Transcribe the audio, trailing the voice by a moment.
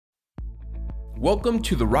Welcome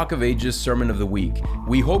to the Rock of Ages Sermon of the Week.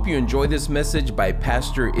 We hope you enjoy this message by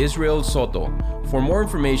Pastor Israel Soto. For more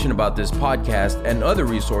information about this podcast and other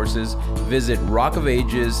resources, visit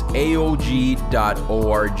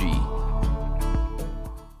rockofagesaog.org.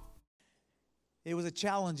 It was a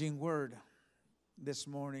challenging word this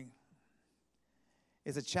morning.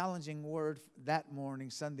 It's a challenging word that morning,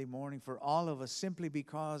 Sunday morning, for all of us, simply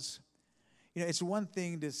because it's one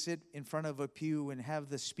thing to sit in front of a pew and have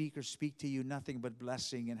the speaker speak to you nothing but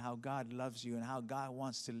blessing and how God loves you and how God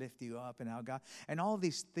wants to lift you up and all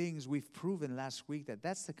these things we've proven last week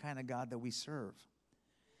that's the kind of God that we serve.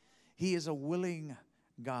 He is a willing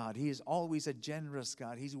God. He is always a generous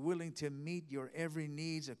God. He's willing to meet your every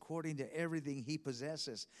needs according to everything He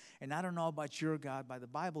possesses. And I don't know about your God, but the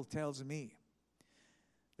Bible tells me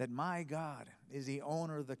that my God is the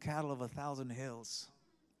owner of the cattle of 1,000 hills.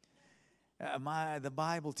 The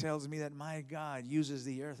Bible tells me that my God uses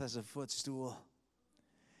the earth as a footstool.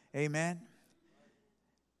 Amen.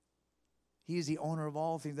 He is the owner of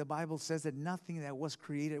all things. The Bible says that nothing that was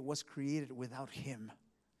created without Him.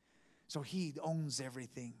 So He owns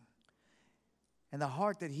everything. And the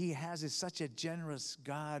heart that He has is such a generous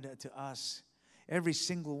God to us. Every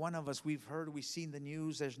single one of us, we've seen the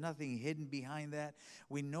news. There's nothing hidden behind that.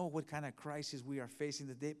 We know what kind of crisis we are facing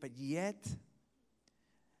today, but yet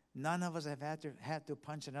none of us have had to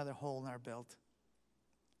punch another hole in our belt.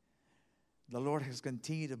 The Lord has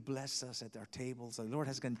continued to bless us at our tables. The Lord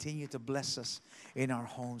has continued to bless us in our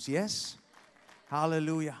homes. Yes?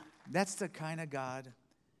 Hallelujah. That's the kind of God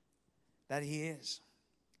that He is.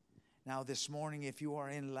 Now this morning, if you are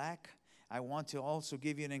in lack, I want to also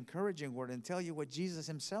give you an encouraging word and tell you what Jesus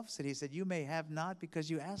Himself said. He said, you may have not because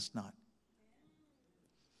you ask not.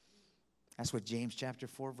 That's what James chapter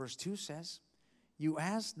 4 verse 2 says. You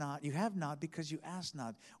ask not, you have not because you ask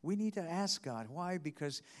not. We need to ask God. Why?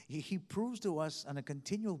 Because He proves to us on a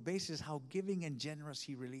continual basis how giving and generous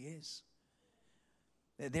He really is.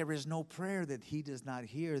 There is no prayer that He does not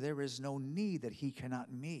hear. There is no need that He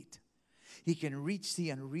cannot meet. He can reach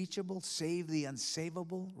the unreachable, save the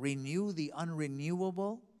unsavable, renew the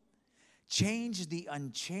unrenewable, change the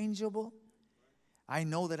unchangeable. I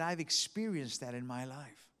know that I've experienced that in my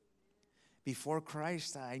life. Before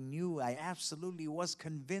Christ, I absolutely was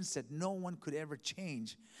convinced that no one could ever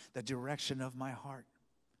change the direction of my heart.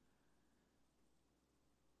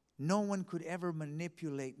 No one could ever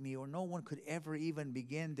manipulate me, or no one could ever even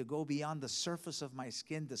begin to go beyond the surface of my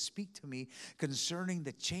skin to speak to me concerning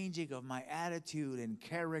the changing of my attitude and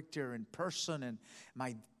character and person and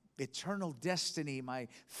my eternal destiny, my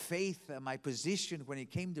faith, my position when it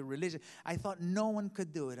came to religion. I thought no one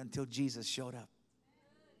could do it until Jesus showed up.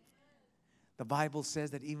 The Bible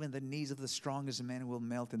says that even the knees of the strongest men will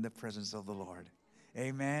melt in the presence of the Lord.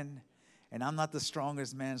 Amen. And I'm not the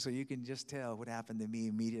strongest man, so you can just tell what happened to me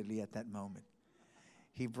immediately at that moment.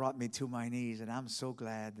 He brought me to my knees, and I'm so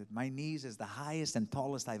glad that my knees is the highest and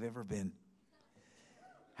tallest I've ever been.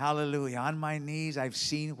 Hallelujah. On my knees, I've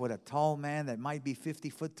seen what a tall man that might be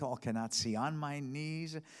 50 foot tall cannot see. On my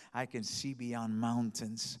knees, I can see beyond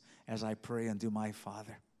mountains as I pray unto my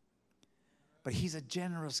Father. But He's a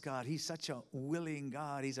generous God. He's such a willing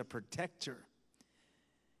God. He's a protector.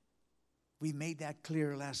 We made that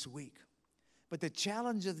clear last week. But the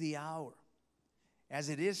challenge of the hour, as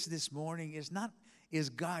it is this morning, is not,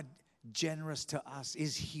 is God generous to us?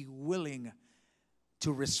 Is He willing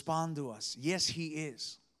to respond to us? Yes, He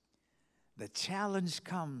is. The challenge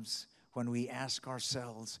comes when we ask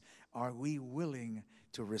ourselves, are we willing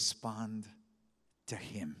to respond to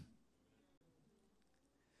Him?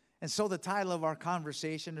 And so the title of our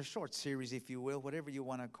conversation, a short series, if you will, whatever you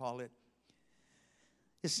want to call it,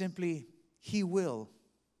 is simply, He will.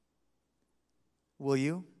 Will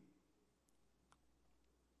you?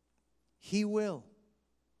 He will.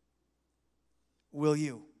 Will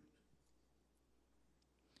you?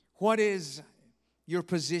 What is your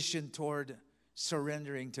position toward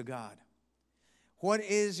surrendering to God? What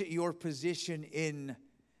is your position in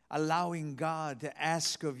allowing God to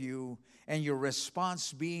ask of you, and your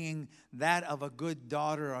response being that of a good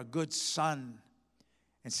daughter, a good son,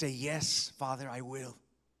 and say, yes, Father, I will?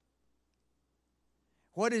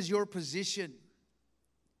 What is your position?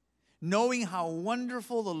 Knowing how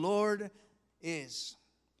wonderful the Lord is,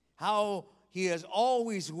 how He is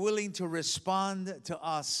always willing to respond to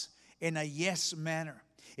us in a yes manner.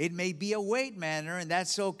 It may be a wait manner, and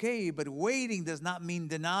that's okay, but waiting does not mean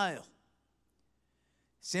denial.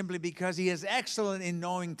 Simply because He is excellent in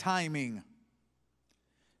knowing timing.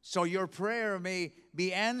 So your prayer may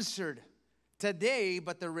be answered today,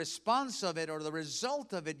 but the response of it or the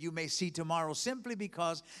result of it you may see tomorrow, simply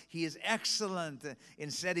because He is excellent in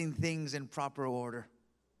setting things in proper order.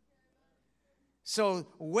 So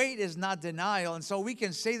wait is not denial, and so we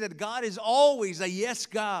can say that God is always a yes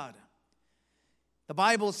God. The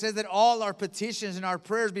Bible says that all our petitions and our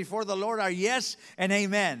prayers before the Lord are yes and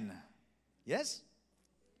amen. Yes?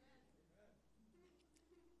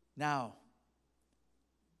 Now,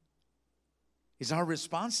 is our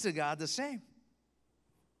response to God the same?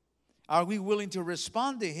 Are we willing to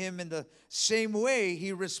respond to Him in the same way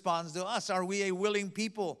He responds to us? Are we a willing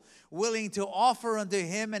people, willing to offer unto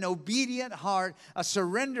Him an obedient heart, a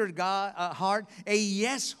surrendered heart, a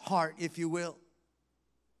yes heart, if you will?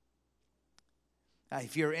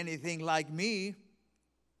 If you're anything like me,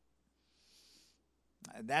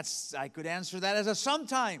 I could answer that as a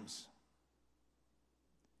sometimes.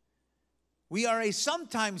 We are a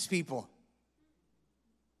sometimes people.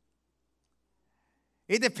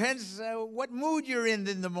 It depends what mood you're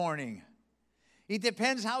in the morning. It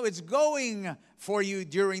depends how it's going for you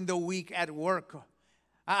during the week at work.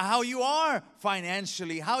 How you are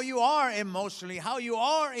financially, how you are emotionally, how you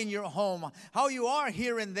are in your home, how you are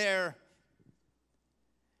here and there.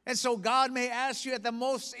 And so God may ask you at the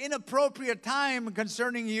most inappropriate time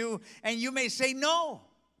concerning you, and you may say no.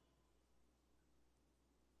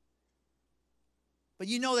 But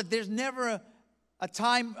you know that there's never a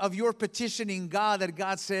time of your petitioning God that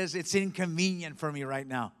God says it's inconvenient for me right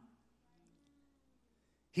now.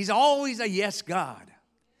 He's always a yes God.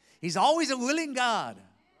 He's always a willing God.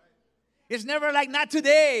 It's never like, not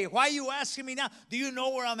today. Why are you asking me now? Do you know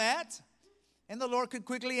where I'm at? And the Lord could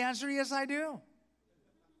quickly answer, yes, I do.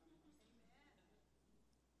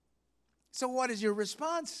 So what is your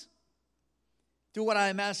response to what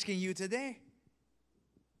I'm asking you today?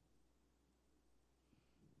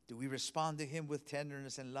 Do we respond to Him with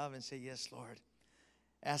tenderness and love and say, yes, Lord,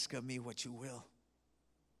 ask of me what you will?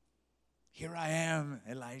 Here I am,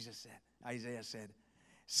 Isaiah said,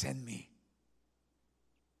 send me.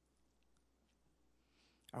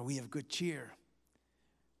 Are we of good cheer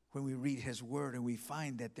when we read His word and we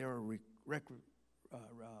find that there are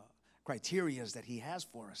criteria that He has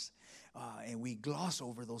for us, and we gloss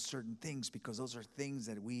over those certain things because those are things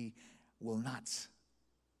that we will not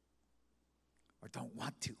or don't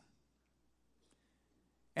want to.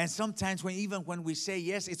 And sometimes when we say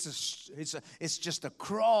yes, it's just a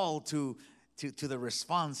crawl to the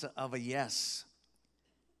response of a yes.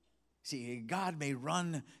 See, God may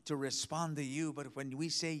run to respond to you, but when we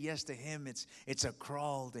say yes to Him, it's a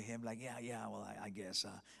crawl to Him, like, well, I guess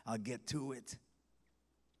I'll get to it.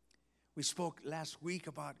 We spoke last week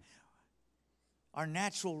about our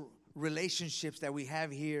natural relationships that we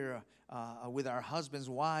have here with our husbands,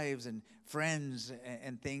 wives, and friends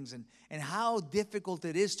and things, and how difficult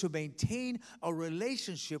it is to maintain a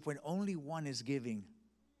relationship when only one is giving.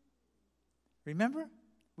 Remember?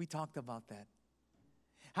 We talked about that.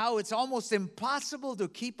 How it's almost impossible to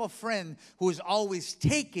keep a friend who is always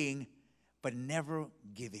taking but never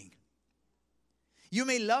giving. You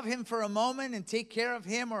may love him for a moment and take care of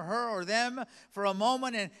him or her or them for a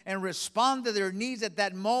moment and respond to their needs at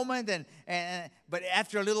that moment. But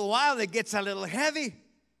after a little while, it gets a little heavy.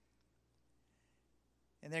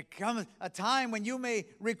 And there comes a time when you may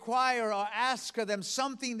require or ask of them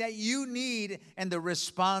something that you need, and the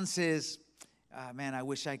response is, man, I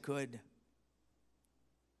wish I could.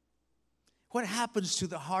 What happens to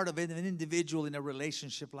the heart of an individual in a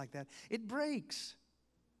relationship like that? It breaks.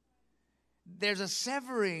 There's a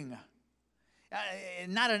severing.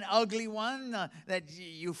 Not an ugly one that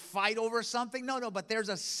you fight over something. No, but there's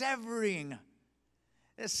a severing.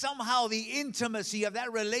 Somehow the intimacy of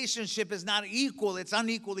that relationship is not equal. It's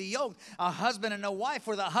unequally yoked. A husband and a wife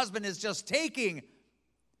where the husband is just taking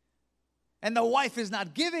and the wife is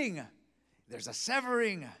not giving. There's a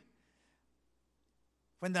severing.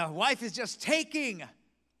 When the wife is just taking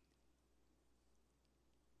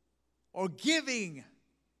or giving,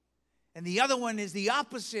 and the other one is the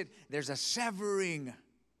opposite, there's a severing.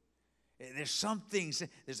 There's something,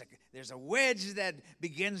 there's a wedge that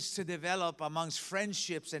begins to develop amongst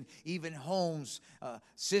friendships and even homes,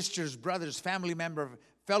 sisters, brothers, family members,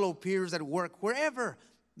 fellow peers at work, wherever.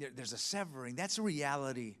 There's a severing. That's a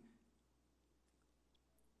reality.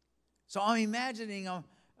 So I'm imagining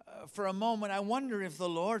for a moment, I wonder if the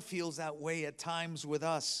Lord feels that way at times with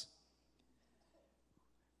us.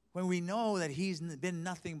 When we know that He's been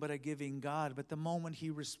nothing but a giving God, but the moment He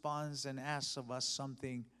responds and asks of us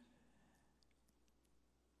something,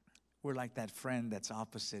 we're like that friend that's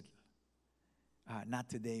opposite. Not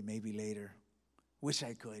today, maybe later. Wish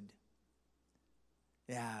I could.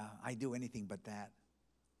 Yeah, I'd do anything but that.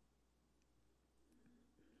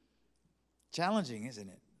 Challenging, isn't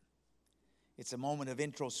it? It's a moment of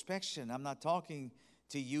introspection. I'm not talking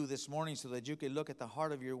to you this morning so that you can look at the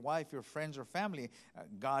heart of your wife, your friends, or family.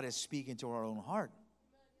 God is speaking to our own heart.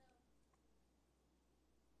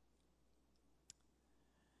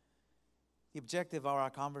 The objective of our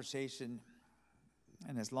conversation,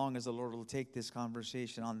 and as long as the Lord will take this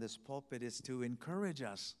conversation on this pulpit, is to encourage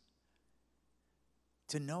us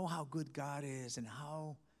to know how good God is and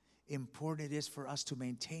how important it is for us to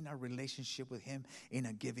maintain our relationship with Him in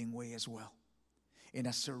a giving way as well, in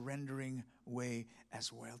a surrendering way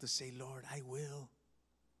as well, to say, Lord, I will.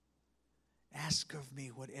 Ask of me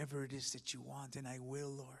whatever it is that you want, and I will,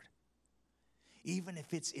 Lord. Even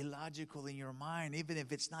if it's illogical in your mind, even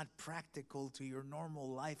if it's not practical to your normal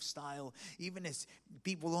lifestyle, even if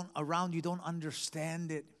people around you don't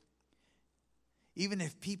understand it, even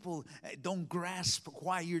if people don't grasp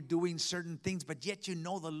why you're doing certain things, but yet you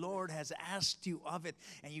know the Lord has asked you of it,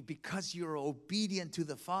 and because you're obedient to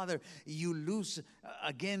the Father, you lose,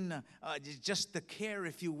 just the care,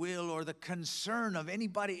 if you will, or the concern of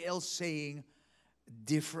anybody else saying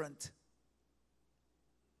different.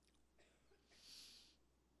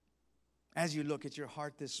 As you look at your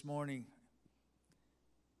heart this morning,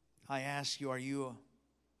 I ask you, are you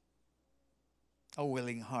a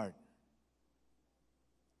willing heart?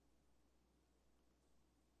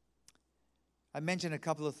 I mentioned a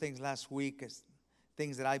couple of things last week, as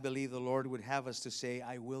things that I believe the Lord would have us to say,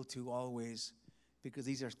 I will to always, because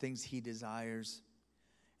these are things He desires.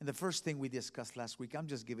 And the first thing we discussed last week, I'm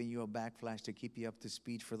just giving you a backflash to keep you up to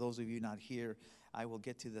speed. For those of you not here, I will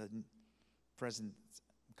get to the present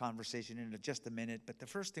conversation in just a minute. But the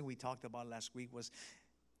first thing we talked about last week was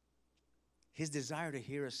His desire to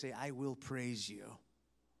hear us say, I will praise you.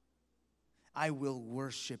 I will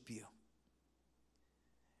worship you.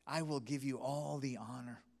 I will give you all the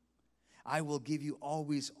honor. I will give you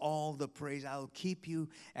always all the praise. I will keep you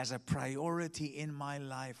as a priority in my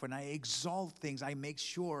life. When I exalt things, I make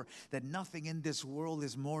sure that nothing in this world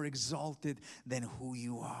is more exalted than who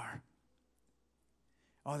you are.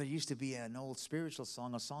 Oh, there used to be an old spiritual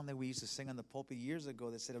song, a song that we used to sing on the pulpit years ago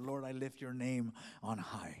that said, Lord, I lift your name on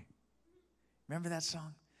high. Remember that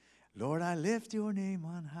song? Lord, I lift your name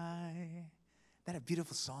on high. Isn't that a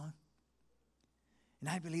beautiful song? And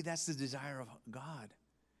I believe that's the desire of God,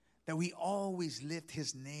 that we always lift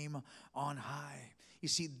His name on high. You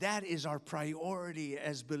see, that is our priority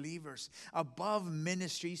as believers, above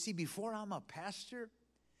ministry. You see, before I'm a pastor,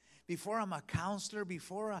 before I'm a counselor,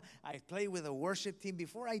 before I play with a worship team,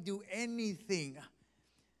 before I do anything,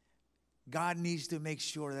 God needs to make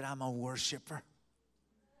sure that I'm a worshiper,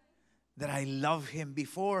 that I love Him.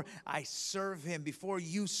 Before I serve Him, before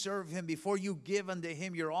you serve Him, before you give unto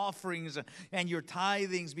Him your offerings and your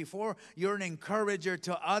tithings, before you're an encourager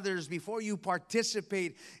to others, before you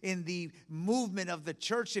participate in the movement of the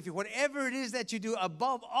church, whatever it is that you do,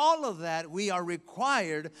 above all of that, we are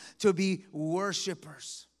required to be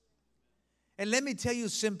worshipers. And let me tell you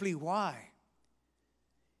simply why.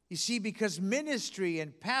 You see, because ministry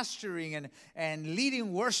and pastoring and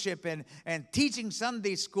leading worship and teaching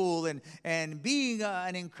Sunday school and being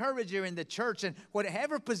an encourager in the church, and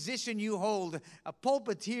whatever position you hold, a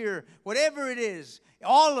pulpiteer, whatever it is,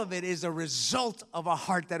 all of it is a result of a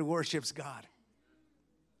heart that worships God.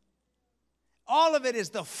 All of it is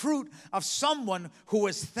the fruit of someone who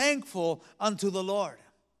is thankful unto the Lord.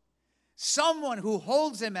 Someone who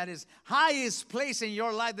holds Him at His highest place in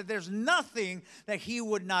your life, that there's nothing that He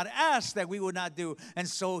would not ask that we would not do. And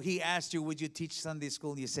so He asked you, would you teach Sunday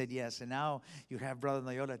school? And you said yes. And now you have Brother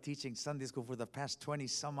Noyola teaching Sunday school for the past 20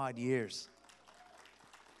 some odd years.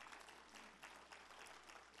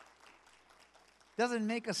 Doesn't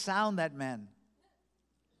make a sound, that man.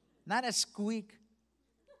 Not a squeak.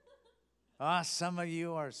 Some of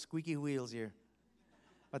you are squeaky wheels here.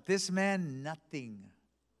 But this man, nothing.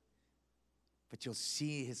 But you'll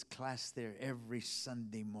see his class there every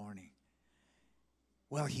Sunday morning.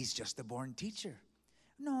 Well, he's just a born teacher.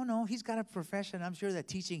 No, he's got a profession. I'm sure that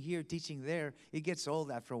teaching here, teaching there, it gets old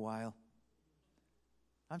after a while.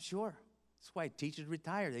 I'm sure. That's why teachers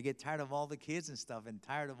retire. They get tired of all the kids and stuff and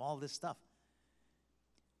tired of all this stuff.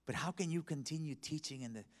 But how can you continue teaching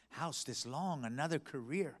in the house this long, another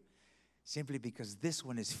career? Simply because this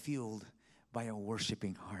one is fueled by a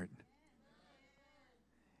worshiping heart.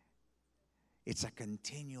 It's a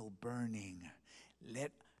continual burning.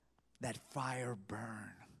 Let that fire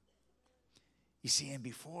burn. You see, and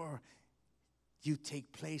before you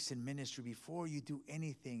take place in ministry, before you do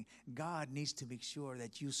anything, God needs to make sure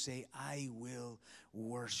that you say, I will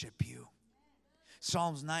worship you.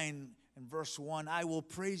 Psalms 9 In verse 1, I will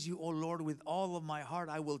praise you, O Lord, with all of my heart.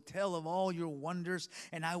 I will tell of all your wonders,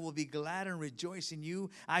 and I will be glad and rejoice in you.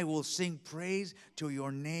 I will sing praise to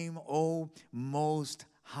your name, O Most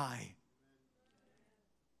High.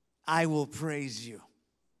 I will praise you.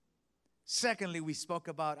 Secondly, we spoke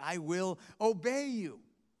about I will obey you.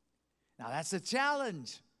 Now that's a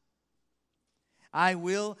challenge. I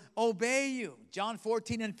will obey you. John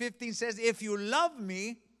 14:15 says, if you love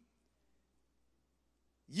me,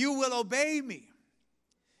 you will obey me.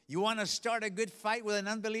 You want to start a good fight with an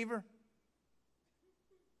unbeliever?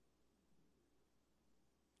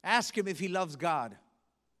 Ask him if he loves God.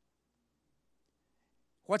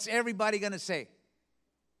 What's everybody going to say?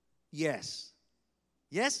 Yes.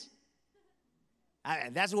 Yes?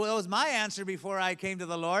 That was my answer before I came to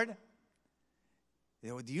the Lord.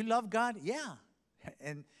 Do you love God? Yeah.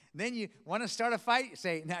 And then you want to start a fight?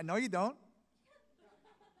 Say, no, you don't.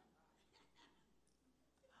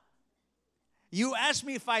 You asked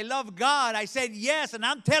me if I love God. I said yes, and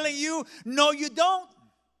I'm telling you, no, you don't.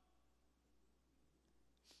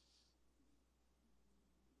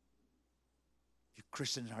 You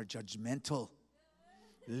Christians are judgmental,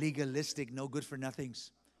 legalistic, no good for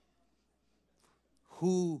nothings.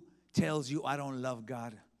 Who tells you I don't love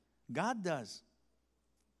God? God does.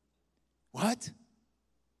 What?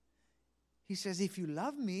 He says, if you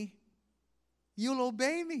love me, you'll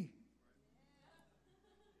obey me.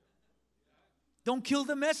 Don't kill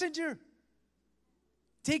the messenger.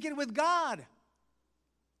 Take it with God.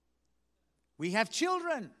 We have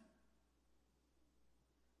children.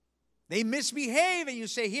 They misbehave and you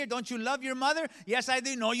say, here, don't you love your mother? Yes, I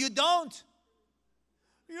do. No, you don't.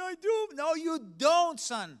 Yeah, I do. No, you don't,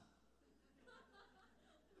 son.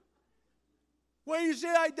 Why you say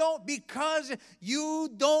I don't? Because you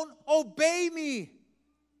don't obey me.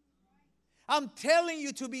 I'm telling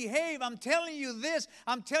you to behave. I'm telling you this.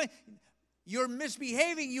 You're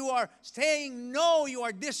misbehaving. You are saying no. You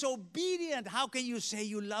are disobedient. How can you say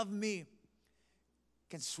you love me?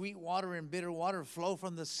 Can sweet water and bitter water flow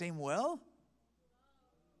from the same well?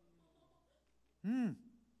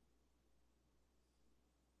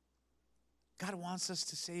 God wants us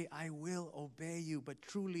to say, I will obey you, but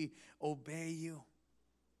truly obey you.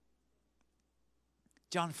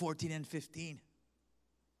 John 14:15.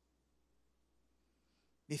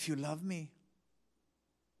 If you love me,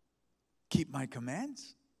 keep my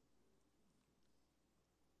commands.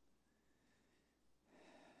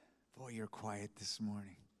 Boy, you're quiet this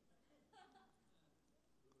morning.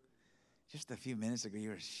 Just a few minutes ago, you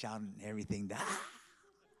were shouting everything down.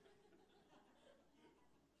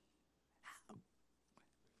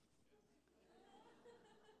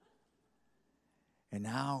 And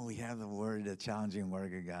now we have the challenging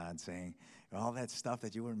word of God saying, all that stuff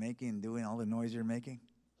that you were making and doing, all the noise you're making,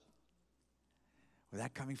 was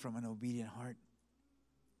that coming from an obedient heart?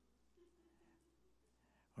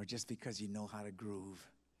 Or just because you know how to groove?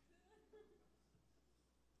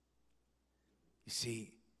 You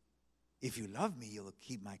see, if you love me, you'll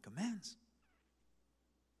keep my commands.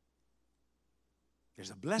 There's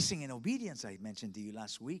a blessing in obedience I mentioned to you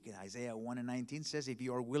last week. In Isaiah 1:19 says, if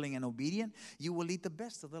you are willing and obedient, you will eat the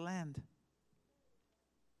best of the land.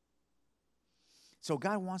 So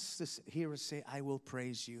God wants to hear us say, I will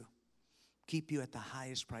praise you. Keep you at the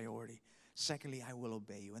highest priority. Secondly, I will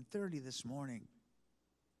obey you. And thirdly, this morning,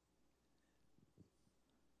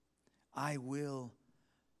 I will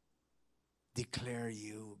declare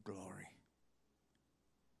you glory.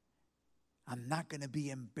 I'm not going to be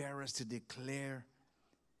embarrassed to declare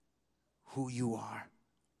who you are.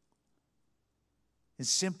 In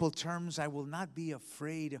simple terms, I will not be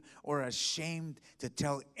afraid or ashamed to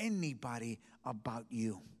tell anybody about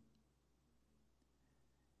you.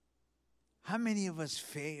 How many of us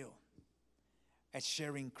fail at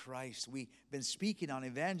sharing Christ? We've been speaking on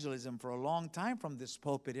evangelism for a long time from this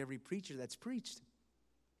pulpit, every preacher that's preached.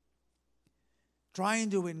 Trying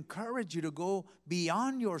to encourage you to go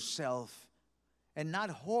beyond yourself and not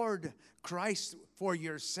hoard Christ for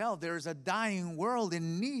yourself. There is a dying world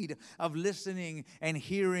in need of listening and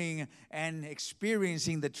hearing and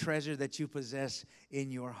experiencing the treasure that you possess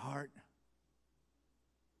in your heart.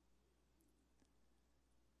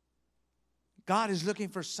 God is looking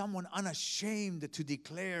for someone unashamed to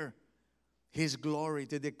declare His glory,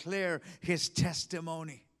 to declare His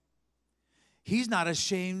testimony. He's not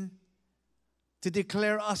ashamed to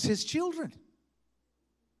declare us His children.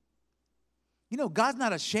 You know, God's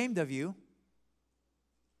not ashamed of you.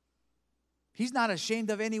 He's not ashamed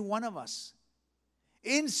of any one of us.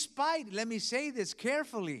 In spite, let me say this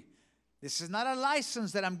carefully, this is not a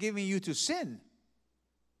license that I'm giving you to sin.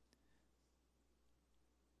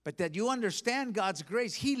 but that you understand God's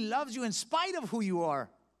grace. He loves you in spite of who you are.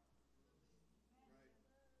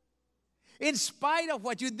 In spite of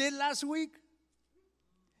what you did last week,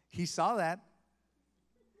 He saw that.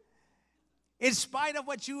 In spite of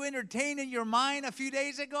what you entertained in your mind a few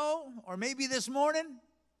days ago, or maybe this morning,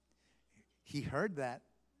 He heard that.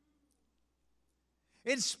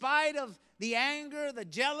 In spite of the anger, the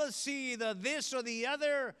jealousy, the this or the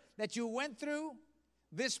other that you went through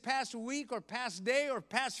this past week or past day or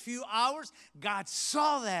past few hours, God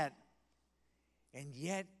saw that. And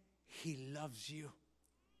yet He loves you.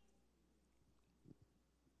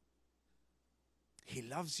 He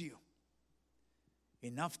loves you.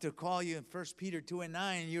 Enough to call you in 1 Peter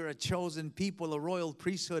 2:9, you're a chosen people, a royal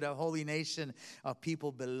priesthood, a holy nation, a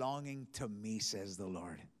people belonging to me, says the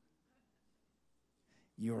Lord.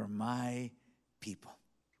 You're my people.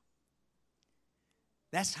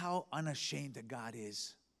 That's how unashamed that God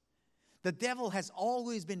is. The devil has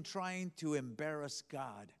always been trying to embarrass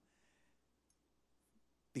God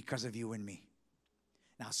because of you and me.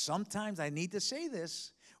 Now, sometimes I need to say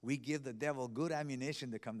this. We give the devil good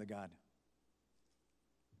ammunition to come to God.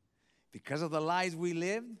 Because of the lies we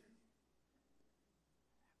live,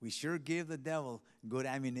 we sure give the devil good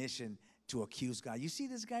ammunition to accuse God. You see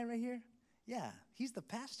this guy right here? Yeah, he's the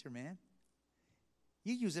pastor, man.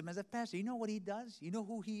 You use him as a pastor. You know what he does? You know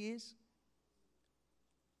who he is?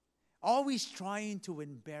 Always trying to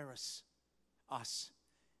embarrass us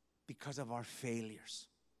because of our failures.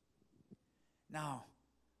 Now,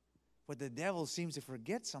 what the devil seems to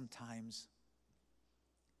forget sometimes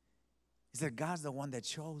is that God's the one that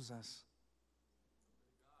chose us.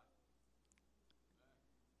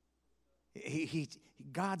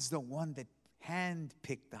 God's the one that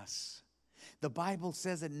handpicked us. The Bible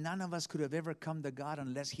says that none of us could have ever come to God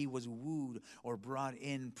unless He was wooed or brought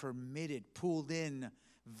in, permitted, pulled in,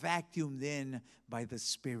 vacuumed in by the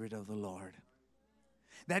Spirit of the Lord.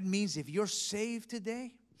 That means if you're saved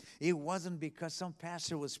today, it wasn't because some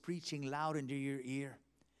pastor was preaching loud into your ear.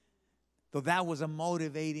 Though that was a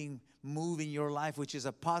motivating move in your life, which is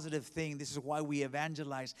a positive thing. This is why we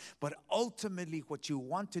evangelize. But ultimately, what you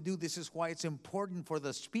want to do, this is why it's important for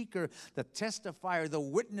the speaker, the testifier, the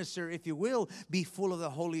witnesser, if you will, be full of the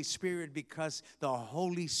Holy Spirit, because the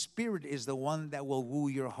Holy Spirit is the one that will woo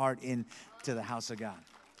your heart into the house of God.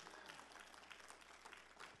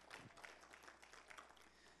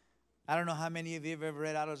 I don't know how many of you have ever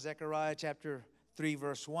read out of Zechariah chapter 3,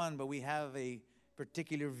 verse 1, but we have a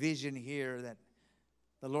particular vision here that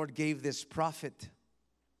the Lord gave this prophet.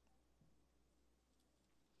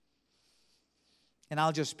 And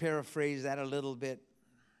I'll just paraphrase that a little bit.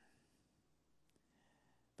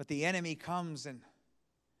 But the enemy comes and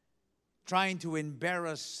trying to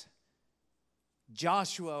embarrass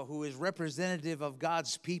Joshua, who is representative of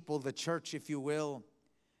God's people, the church, if you will.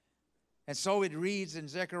 And so it reads in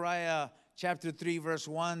Zechariah chapter 3, verse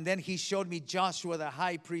 1, "Then he showed me Joshua the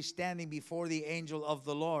high priest standing before the angel of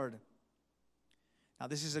the Lord." Now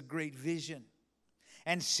this is a great vision.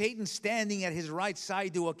 "And Satan standing at his right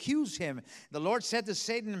side to accuse him. The Lord said to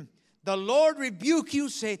Satan, 'The Lord rebuke you,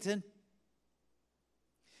 Satan.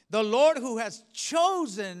 The Lord who has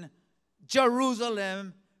chosen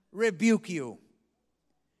Jerusalem rebuke you.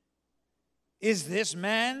 Is this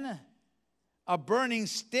man a burning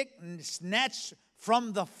stick snatched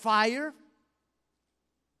from the fire?'"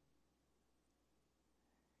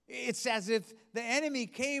 It's as if the enemy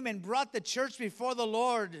came and brought the church before the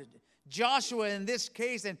Lord, Joshua in this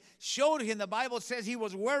case, and showed him. The Bible says he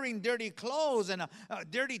was wearing dirty clothes and a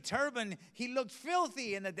dirty turban. He looked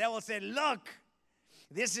filthy, and the devil said, "Look,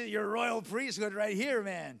 this is your royal priesthood right here,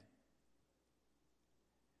 man."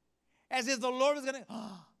 As if the Lord was going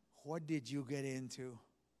to, what did you get into?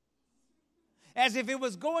 As if it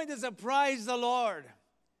was going to surprise the Lord.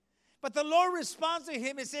 But the Lord responds to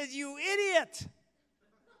him and says, "You idiot.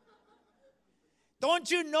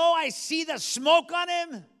 Don't you know I see the smoke on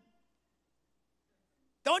him?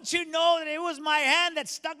 Don't you know that it was my hand that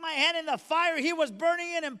stuck my hand in the fire? He was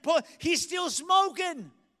burning it and he's still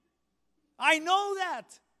smoking. I know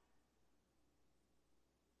that."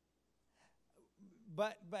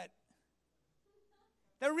 But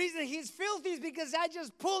the reason he's filthy is because I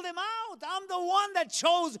just pulled him out. I'm the one that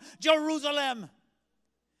chose Jerusalem.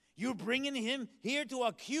 You're bringing him here to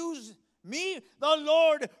accuse me? The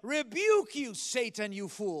Lord rebuke you, Satan, you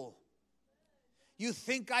fool. You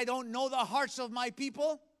think I don't know the hearts of my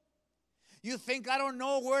people? You think I don't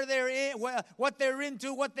know where they're in, what they're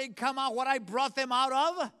into, what they come out, what I brought them out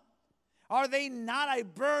of? Are they not a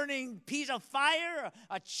burning piece of fire,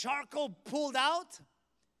 a charcoal pulled out?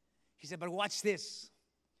 He said, but watch this.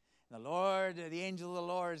 The Lord, the angel of the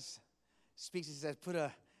Lord speaks. He says, put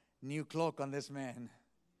new cloak on this man.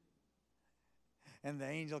 And the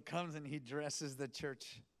angel comes and he dresses the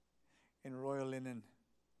church in royal linen.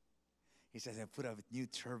 He says, I put a new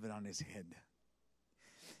turban on his head.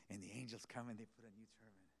 And the angels come and they put a new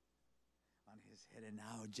turban on his head. And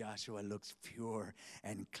now Joshua looks pure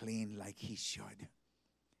and clean like he should.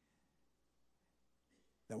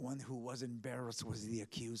 The one who was embarrassed was the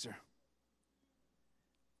accuser.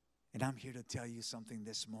 And I'm here to tell you something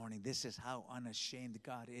this morning. This is how unashamed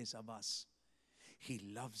God is of us. He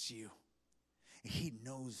loves you. He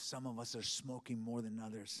knows some of us are smoking more than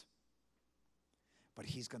others. But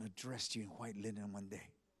He's going to dress you in white linen one day.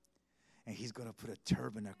 And He's going to put a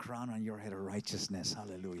turban, a crown on your head of righteousness.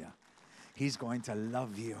 Hallelujah. He's going to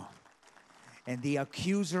love you. And the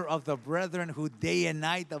accuser of the brethren, who day and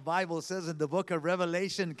night, the Bible says in the book of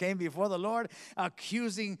Revelation, came before the Lord,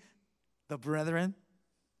 accusing the brethren.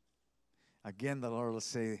 Again, the Lord will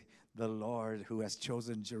say, the Lord who has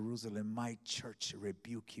chosen Jerusalem, my church,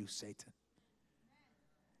 rebuke you, Satan.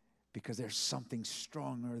 Because there's something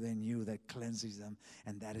stronger than you that cleanses them,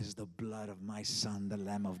 and that is the blood of my Son, the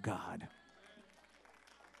Lamb of God.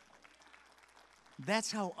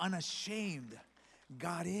 That's how unashamed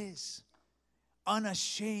God is.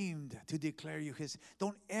 Unashamed to declare you His.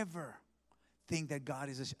 Don't ever think that God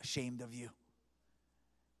is ashamed of you.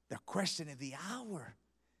 The question of the hour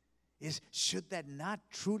is, should that not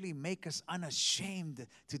truly make us unashamed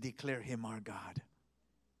to declare Him our God?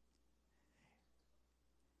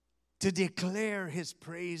 To declare His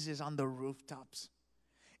praises on the rooftops.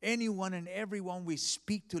 Anyone and everyone we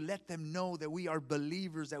speak to, let them know that we are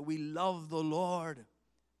believers, that we love the Lord.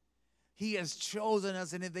 He has chosen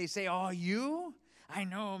us, and if they say, oh, you? I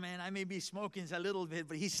know, man, I may be smoking a little bit,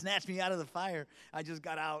 but He snatched me out of the fire. I just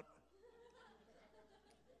got out.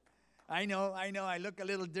 I know, I look a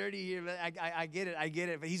little dirty here, but I get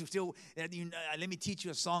it. But He's still, let me teach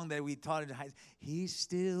you a song that we taught in high school. He's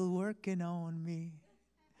still working on me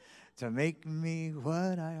to make me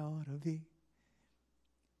what I ought to be.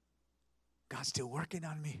 God's still working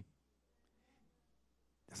on me.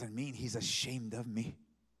 Doesn't mean He's ashamed of me.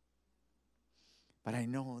 But I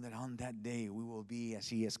know that on that day we will be as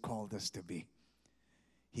He has called us to be.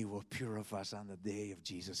 He will purify us on the day of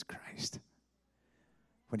Jesus Christ.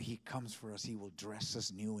 When He comes for us, He will dress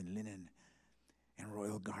us new in linen and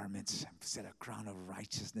royal garments, and set a crown of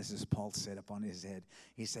righteousness, as Paul said, upon His head.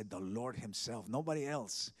 He said, the Lord Himself, nobody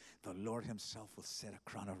else, the Lord Himself will set a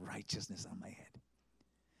crown of righteousness on my head.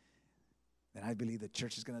 Then I believe the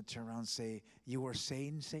church is going to turn around and say, you were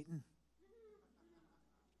saying, Satan?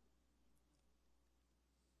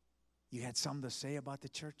 You had something to say about the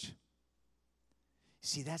church?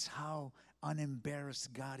 See, that's how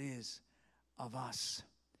unembarrassed God is of us.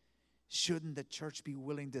 Shouldn't the church be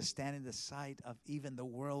willing to stand in the sight of even the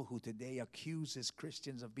world, who today accuses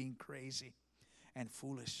Christians of being crazy and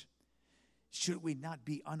foolish? Should we not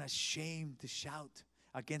be unashamed to shout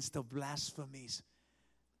against the blasphemies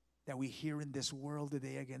that we hear in this world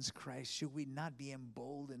today against Christ? Should we not be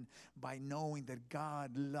emboldened by knowing that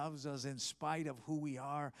God loves us in spite of who we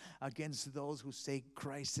are, against those who say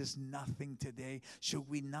Christ is nothing today? Should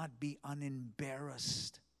we not be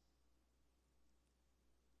unembarrassed?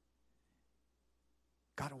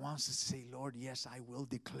 God wants to say, Lord, yes, I will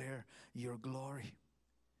declare your glory.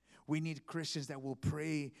 We need Christians that will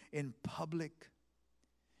pray in public,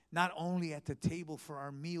 not only at the table for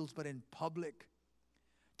our meals, but in public,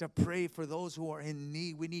 to pray for those who are in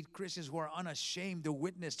need. We need Christians who are unashamed to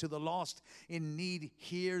witness to the lost in need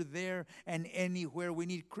here, there, and anywhere. We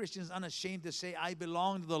need Christians unashamed to say, I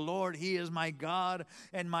belong to the Lord. He is my God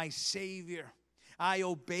and my Savior. I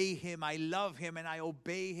obey Him, I love Him, and I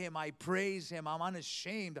obey Him, I praise Him. I'm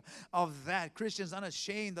unashamed of that. Christians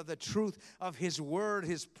unashamed of the truth of His word,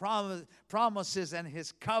 His promises, and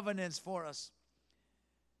His covenants for us.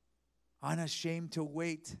 Unashamed to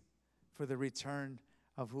wait for the return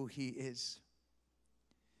of who He is.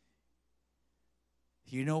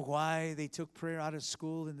 You know why they took prayer out of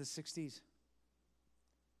school in the 60s?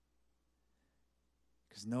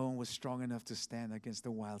 Because no one was strong enough to stand against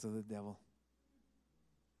the wiles of the devil.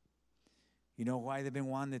 You know why they've been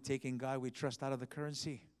wanting to take In God We Trust out of the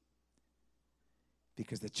currency?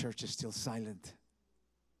 Because the church is still silent.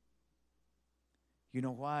 You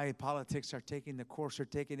know why politics are taking the course they're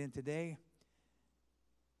taking in today?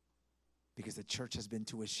 Because the church has been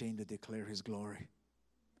too ashamed to declare His glory.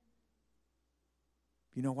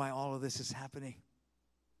 You know why all of this is happening?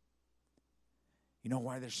 You know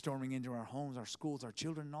why they're storming into our homes, our schools, our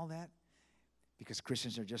children, and all that? Because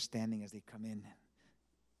Christians are just standing as they come in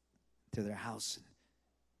to their house and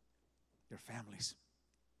their families.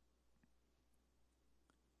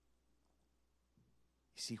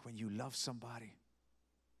 You You see, when you love somebody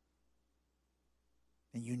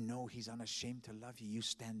and you know he's unashamed to love you, you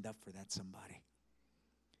stand up for that somebody.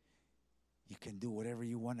 You can do whatever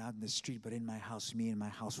you want out in the street, but in my house, me and my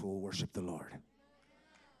house will worship the Lord.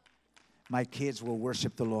 My kids will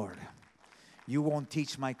worship the Lord. You won't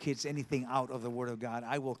teach my kids anything out of the Word of God.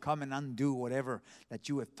 I will come and undo whatever that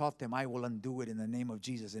you have taught them. I will undo it in the name of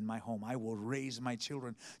Jesus in my home. I will raise my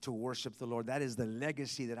children to worship the Lord. That is the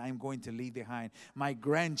legacy that I'm going to leave behind. My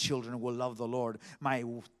grandchildren will love the Lord. My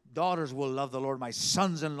daughters will love the Lord. My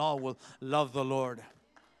sons-in-law will love the Lord.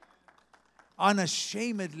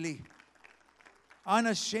 Unashamedly.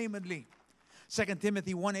 Unashamedly. 2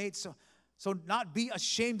 Timothy 1:8. So not be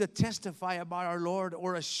ashamed to testify about our Lord,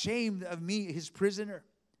 or ashamed of me, his prisoner,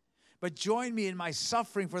 but join me in my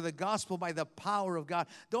suffering for the gospel by the power of God.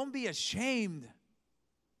 Don't be ashamed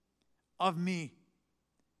of me.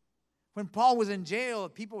 When Paul was in jail,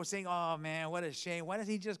 people were saying, oh man, what a shame. Why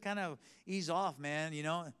doesn't he just kind of ease off, man? You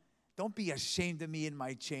know, don't be ashamed of me in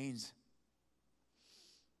my chains.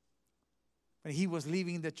 When he was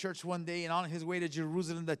leaving the church one day and on his way to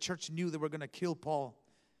Jerusalem, the church knew they were going to kill Paul.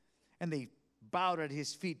 And they bowed at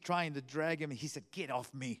his feet trying to drag him. And he said, get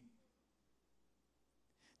off me.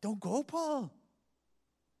 Don't go, Paul.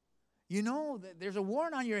 You know, there's a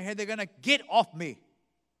warrant on your head. They're going to get off me.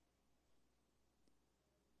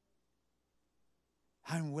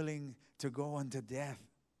 I'm willing to go unto death.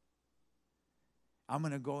 I'm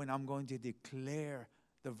going to go and I'm going to declare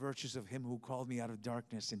the virtues of him who called me out of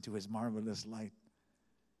darkness into his marvelous light.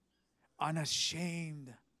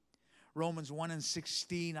 Unashamed. Romans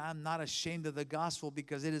 1:16, I'm not ashamed of the gospel,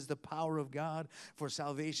 because it is the power of God for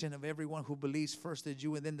salvation of everyone who believes, first the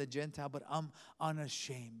Jew and then the Gentile, but I'm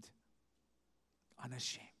unashamed.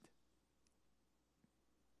 Unashamed.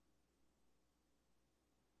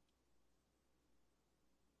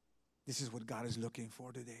 This is what God is looking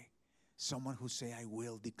for today. Someone who say, I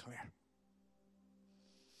will declare.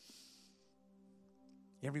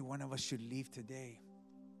 Every one of us should leave today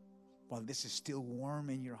while this is still warm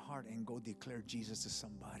in your heart and go declare Jesus to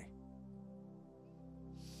somebody.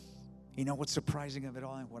 You know what's surprising of it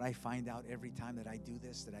all, and what I find out every time that I do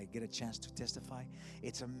this, that I get a chance to testify?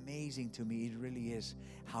 It's amazing to me, it really is,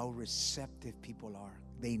 how receptive people are.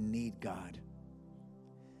 They need God.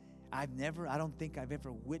 I don't think I've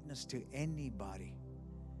ever witnessed to anybody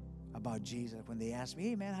about Jesus when they ask me,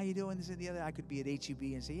 hey man, how you doing, this and the other. I could be at HEB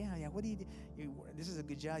and say, yeah, what do you do? This is a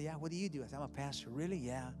good job. Yeah, what do you do? I say, I'm a pastor. Really?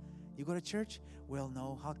 Yeah. You go to church? Well,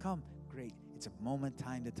 no. How come? Great. It's a moment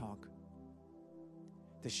time to talk,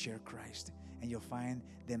 to share Christ. And you'll find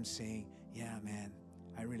them saying, yeah, man,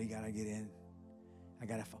 I really got to get in.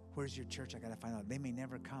 Where's your church? I got to find out. They may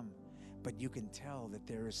never come, but you can tell that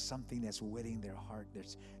there is something that's wetting their heart.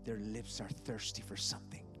 Their lips are thirsty for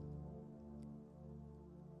something.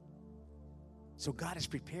 So God is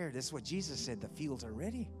prepared. That's what Jesus said. The fields are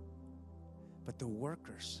ready. But the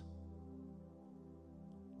workers,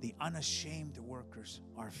 the unashamed workers,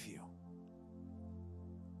 are few.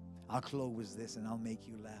 I'll close with this and I'll make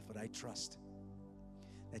you laugh, but I trust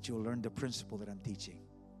that you'll learn the principle that I'm teaching.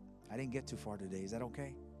 I didn't get too far today. Is that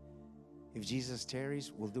okay? If Jesus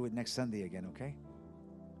tarries, we'll do it next Sunday again, okay?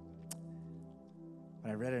 But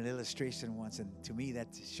I read an illustration once, and to me that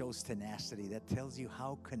shows tenacity. That tells you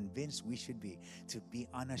how convinced we should be to be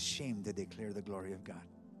unashamed to declare the glory of God.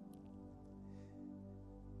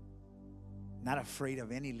 Not afraid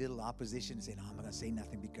of any little opposition, saying, no, I'm not going to say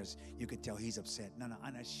nothing because you could tell he's upset. No,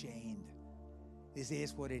 unashamed. This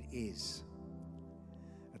is what it is.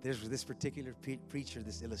 But there's this particular preacher,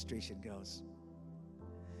 this illustration goes.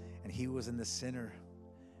 And he was in the center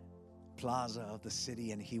plaza of the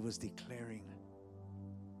city, and he was declaring.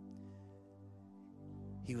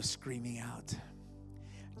 He was screaming out,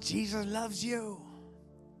 Jesus loves you.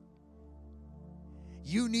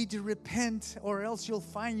 You need to repent, or else you'll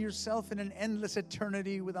find yourself in an endless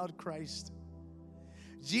eternity without Christ.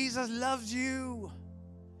 Jesus loves you.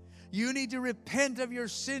 You need to repent of your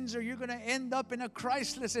sins, or you're going to end up in a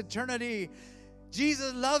Christless eternity.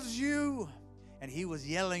 Jesus loves you. And he was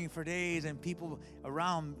yelling for days, and people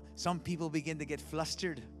around, some people begin to get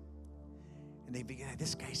flustered. And they begin,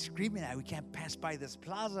 this guy's screaming, we can't pass by this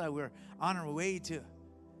plaza. We're on our way to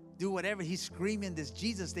do whatever. He's screaming this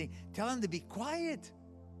Jesus thing. Tell him to be quiet.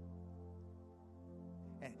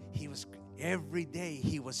 And every day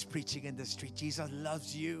he was preaching in the street, Jesus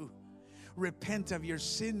loves you. Repent of your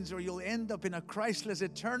sins, or you'll end up in a Christless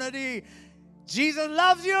eternity. Jesus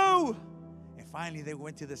loves you. And finally they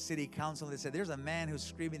went to the city council and they said, there's a man who's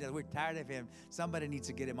screaming that we're tired of him. Somebody needs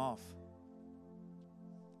to get him off.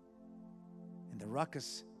 And the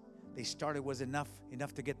ruckus they started was enough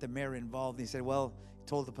to get the mayor involved. He said, well, he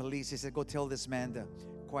told the police, he said, go tell this man to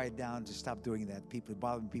quiet down, to stop doing that. People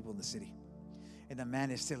bothering people in the city. And the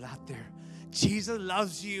man is still out there. Jesus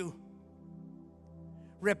loves you.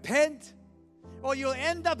 Repent, or you'll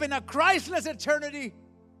end up in a Christless eternity.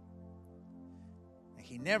 And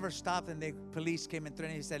he never stopped, and the police came and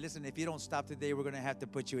threatened him. He said, listen, if you don't stop today, we're going to have to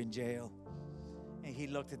put you in jail. And he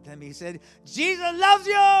looked at them. He said, Jesus loves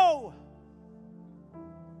you.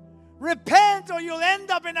 Repent, or you'll end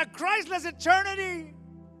up in a Christless eternity.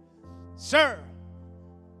 Sir,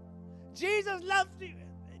 Jesus loves you.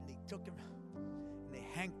 And they took him, and they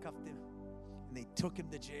handcuffed him, and they took him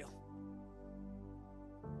to jail.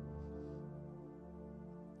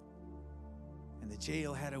 And the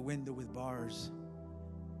jail had a window with bars,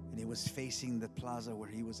 and it was facing the plaza where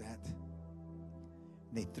he was at.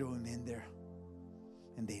 And they threw him in there,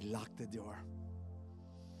 and they locked the door.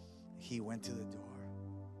 He went to the door.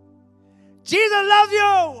 Jesus loves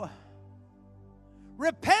you.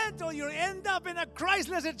 Repent, or you'll end up in a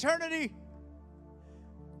Christless eternity.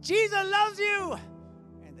 Jesus loves you.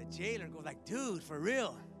 And the jailer goes like, dude, for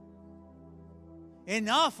real.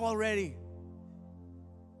 Enough already.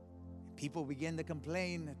 People begin to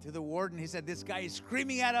complain to the warden. He said, this guy is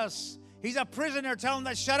screaming at us. He's a prisoner. Tell him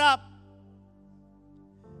to shut up.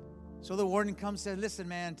 So the warden comes and says, listen,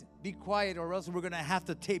 man, be quiet or else we're going to have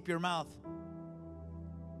to tape your mouth.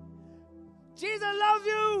 Jesus loves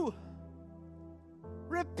you.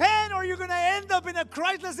 Repent, or you're going to end up in a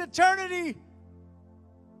Christless eternity.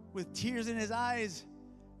 With tears in his eyes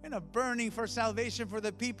and a burning for salvation for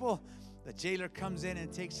the people, the jailer comes in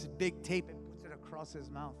and takes a big tape and puts it across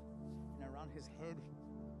his mouth and around his head.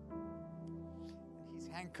 And he's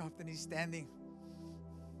handcuffed and he's standing.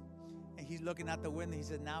 And he's looking out the window. He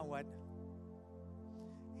said, now what?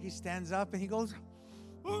 He stands up and he goes,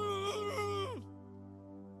 and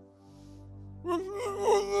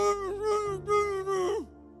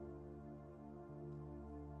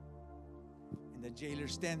the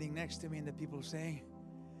jailer's standing next to me, and the people are saying,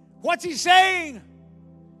 what's he saying?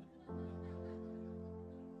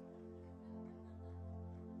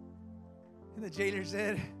 And the jailer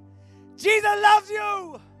said, Jesus loves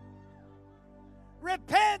you.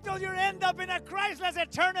 Repent, or you'll end up in a Christless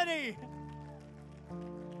eternity.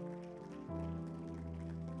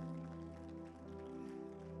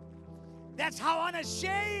 That's how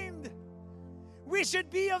unashamed we should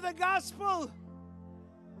be of the gospel.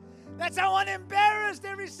 That's how unembarrassed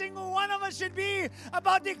every single one of us should be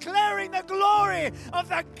about declaring the glory of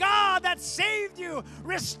the God that saved you,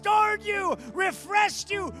 restored you, refreshed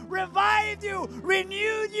you, revived you,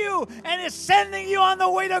 renewed you, and is sending you on the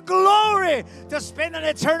way to glory to spend an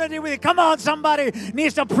eternity with you. Come on, somebody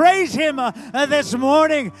needs to praise Him this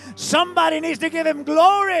morning. Somebody needs to give Him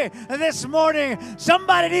glory this morning.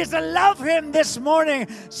 Somebody needs to love Him this morning.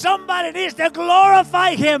 Somebody needs to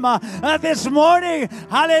glorify Him this morning.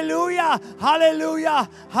 Hallelujah. Hallelujah,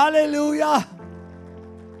 hallelujah.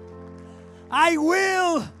 I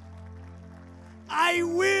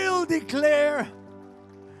will declare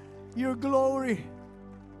your glory.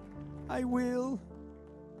 I will.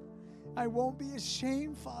 I won't be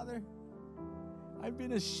ashamed, Father. I've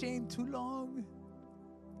been ashamed too long.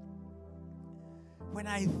 When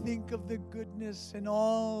I think of the goodness and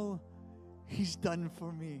all He's done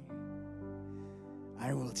for me,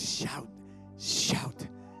 I will shout, shout,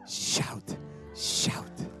 shout, shout.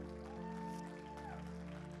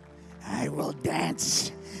 I will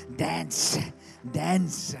dance, dance,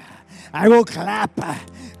 dance. I will clap,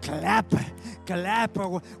 clap, clap.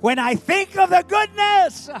 When I think of the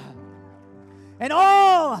goodness and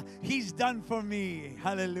all He's done for me,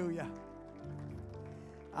 hallelujah,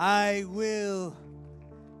 I will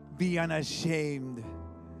be unashamed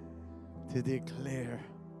to declare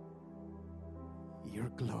your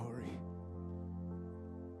glory.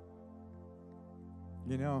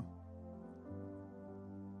 You know,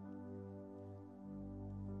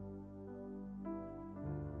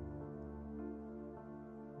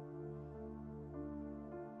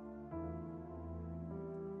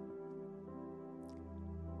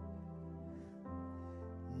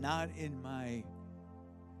 not in my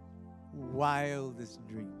wildest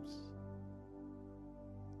dreams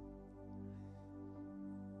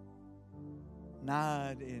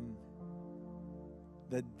not in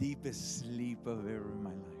the deepest sleep of ever in my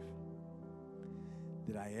life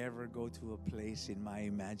did I ever go to a place in my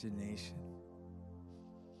imagination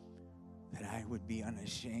that I would be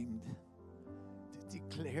unashamed to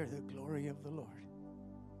declare the glory of the Lord.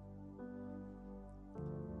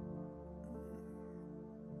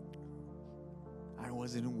 I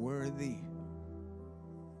wasn't worthy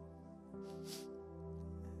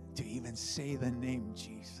to even say the name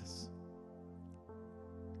Jesus.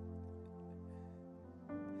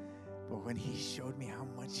 But when he showed me how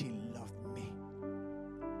much he loved me,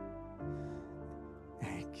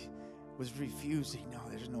 I was refusing. No,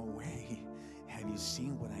 there's no way. Have you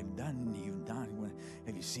seen what I've done? You've done.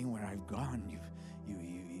 Have you seen where I've gone?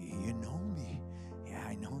 You know me. Yeah,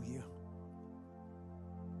 I know you.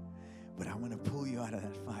 But I want to pull you out of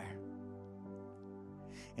that fire.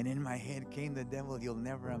 And in my head came the devil. You'll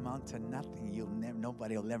never amount to nothing.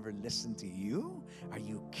 Nobody will ever listen to you. Are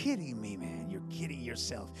you kidding me, man? You're kidding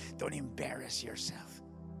yourself. Don't embarrass yourself.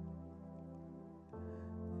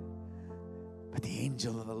 But the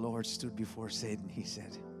angel of the Lord stood before Satan. He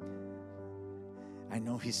said, I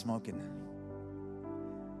know he's smoking.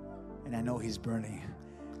 And I know he's burning.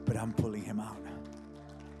 But I'm pulling him out.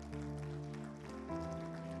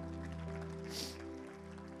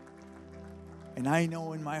 And I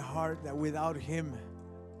know in my heart that without him,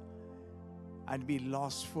 I'd be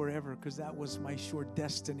lost forever, because that was my sure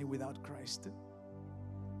destiny without Christ.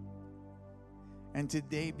 And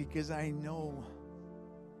today, because I know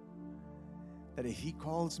that if he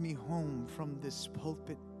calls me home from this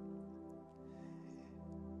pulpit,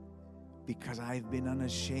 because I've been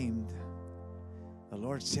unashamed, the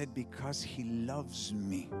Lord said, because he loves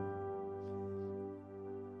me,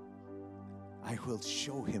 I will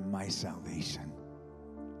show him my salvation.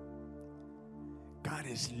 God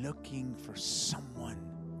is looking for someone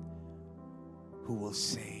who will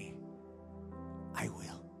say, I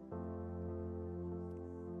will.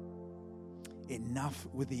 Enough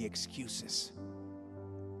with the excuses.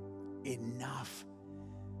 Enough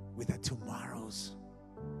with the tomorrows.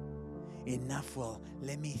 Enough, well,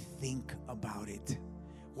 let me think about it.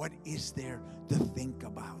 What is there to think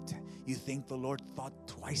about? You think the Lord thought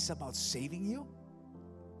twice about saving you?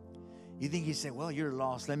 You think he said, well, you're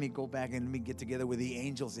lost. Let me go back and let me get together with the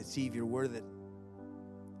angels and see if you're worth it.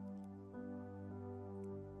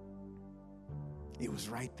 It was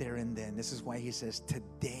right there and then. This is why he says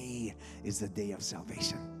today is the day of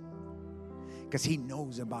salvation. Because he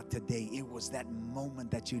knows about today. It was that moment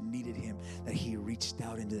that you needed him, that he reached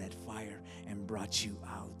out into that fire and brought you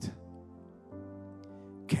out.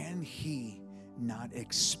 Can he not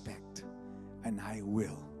expect an I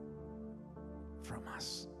will from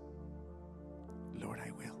us? Lord,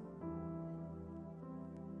 I will.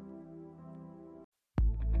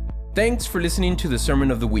 Thanks for listening to the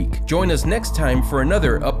Sermon of the Week. Join us next time for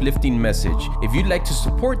another uplifting message. If you'd like to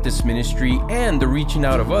support this ministry and the reaching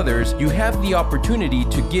out of others, you have the opportunity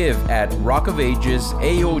to give at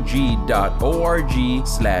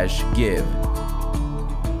rockofagesaog.org/give.